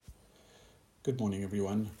Good morning,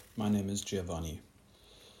 everyone. My name is Giovanni.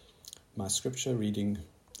 My scripture reading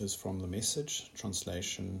is from the Message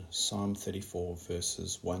translation, Psalm 34,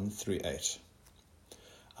 verses 1 through 8.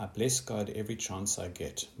 I bless God every chance I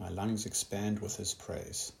get. My lungs expand with His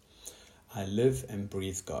praise. I live and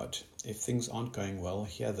breathe God. If things aren't going well,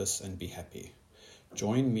 hear this and be happy.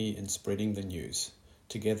 Join me in spreading the news.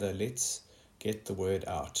 Together, let's get the word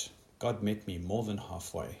out. God met me more than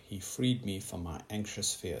halfway. He freed me from my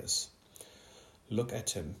anxious fears. Look at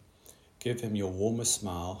Him. Give Him your warmest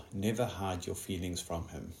smile. Never hide your feelings from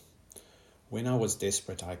Him. When I was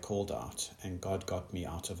desperate, I called out, and God got me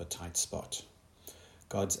out of a tight spot.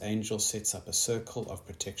 God's angel sets up a circle of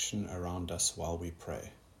protection around us while we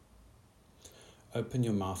pray. Open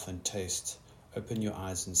your mouth and taste. Open your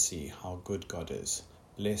eyes and see how good God is.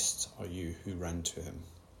 Blessed are you who run to Him.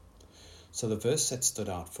 So the verse that stood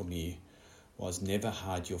out for me was never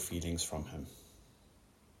hide your feelings from Him.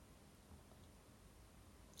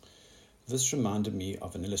 This reminded me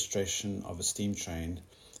of an illustration of a steam train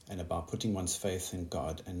and about putting one's faith in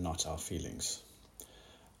God and not our feelings.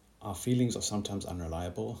 Our feelings are sometimes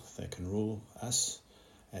unreliable. They can rule us.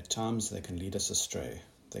 At times they can lead us astray.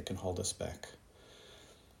 They can hold us back.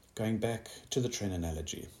 Going back to the train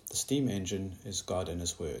analogy, the steam engine is God and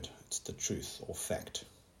His word. It's the truth or fact.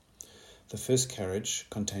 The first carriage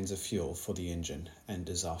contains a fuel for the engine and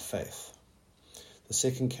is our faith. The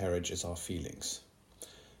second carriage is our feelings.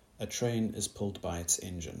 A train is pulled by its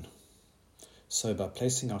engine. So by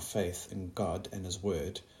placing our faith in God and His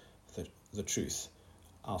word, the truth,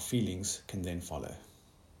 our feelings can then follow.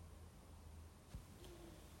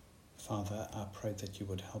 Father, I pray that you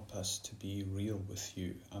would help us to be real with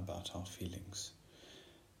you about our feelings.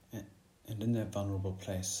 And in that vulnerable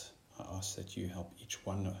place, I ask that you help each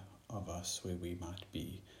one of us where we might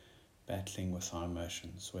be battling with our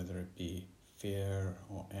emotions, whether it be fear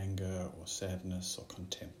or anger or sadness or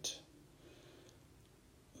contempt.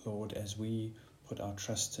 Lord, as we put our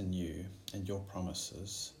trust in you and your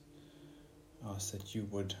promises, I ask that you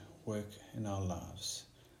would work in our lives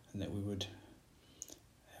and that we would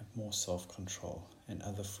have more self-control and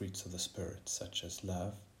other fruits of the Spirit, such as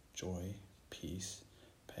love, joy, peace,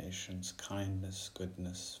 patience, kindness,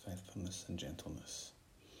 goodness, faithfulness, and gentleness.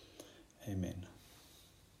 Amen.